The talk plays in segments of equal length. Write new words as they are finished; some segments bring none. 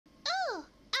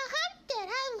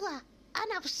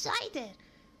of cider.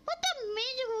 What a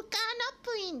miserable can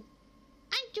opening.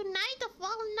 And tonight of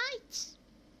all nights.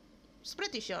 It's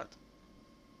pretty short.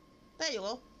 There you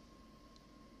go.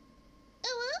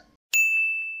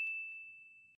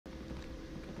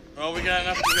 Well, we got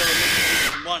enough to go to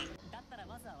season 1.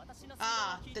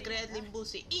 Ah, the great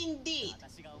Limbusi. Indeed.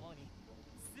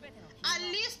 At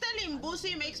least the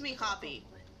Limbusi makes me happy.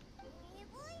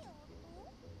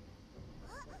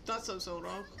 That sounds so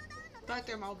wrong. That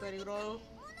came out very wrong.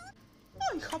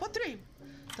 I have a dream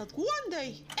that one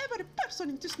day every person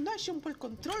in this nation will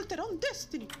control their own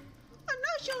destiny. A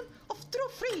nation of true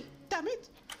free, damn it.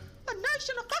 A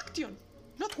nation of action,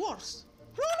 not wars.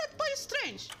 Ruled by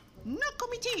strange, no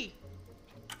committee.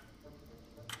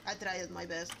 I tried my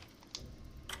best.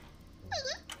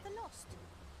 The lost.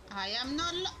 I am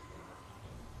not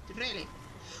Really?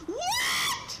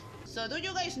 What? So do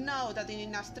you guys know that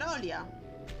in Australia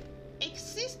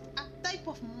exists a type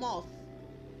of moth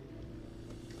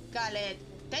called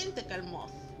tentacle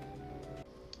moth?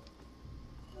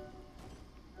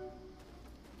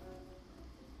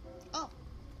 Oh.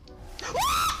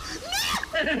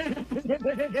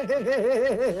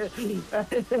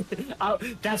 Oh,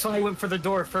 that's why I went for the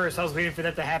door first. I was waiting for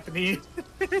that to happen to you.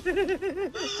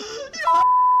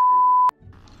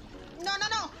 No, no,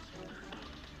 no!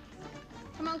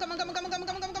 Come on, come on, come on, come on, come on,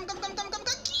 come on, come on, come on, come on, come on, come on.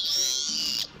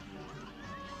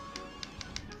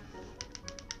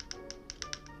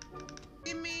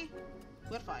 Give me.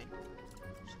 We're fine.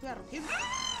 We are okay.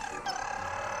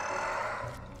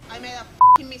 I made a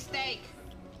f***ing mistake.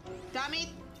 Damn it.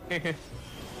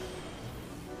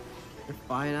 You're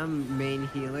fine, I'm main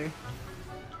healer.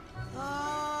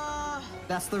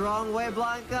 That's the wrong way,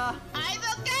 Blanca! I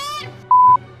don't care!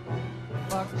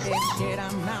 Fuck it, get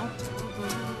I'm out.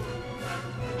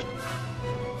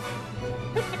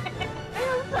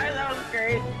 Sorry, that was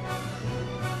great.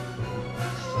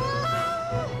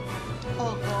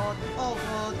 Oh god, oh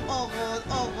god, oh god,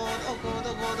 oh god, oh god,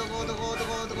 oh god, oh god, oh god, oh god,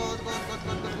 oh god, oh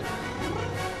god, god.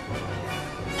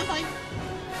 I'm fine.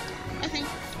 I think.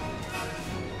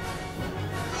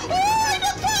 Oh, I'm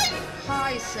not fine!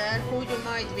 Hi, sir, who you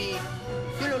might be.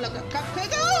 You look like a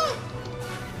cupcake. Oh!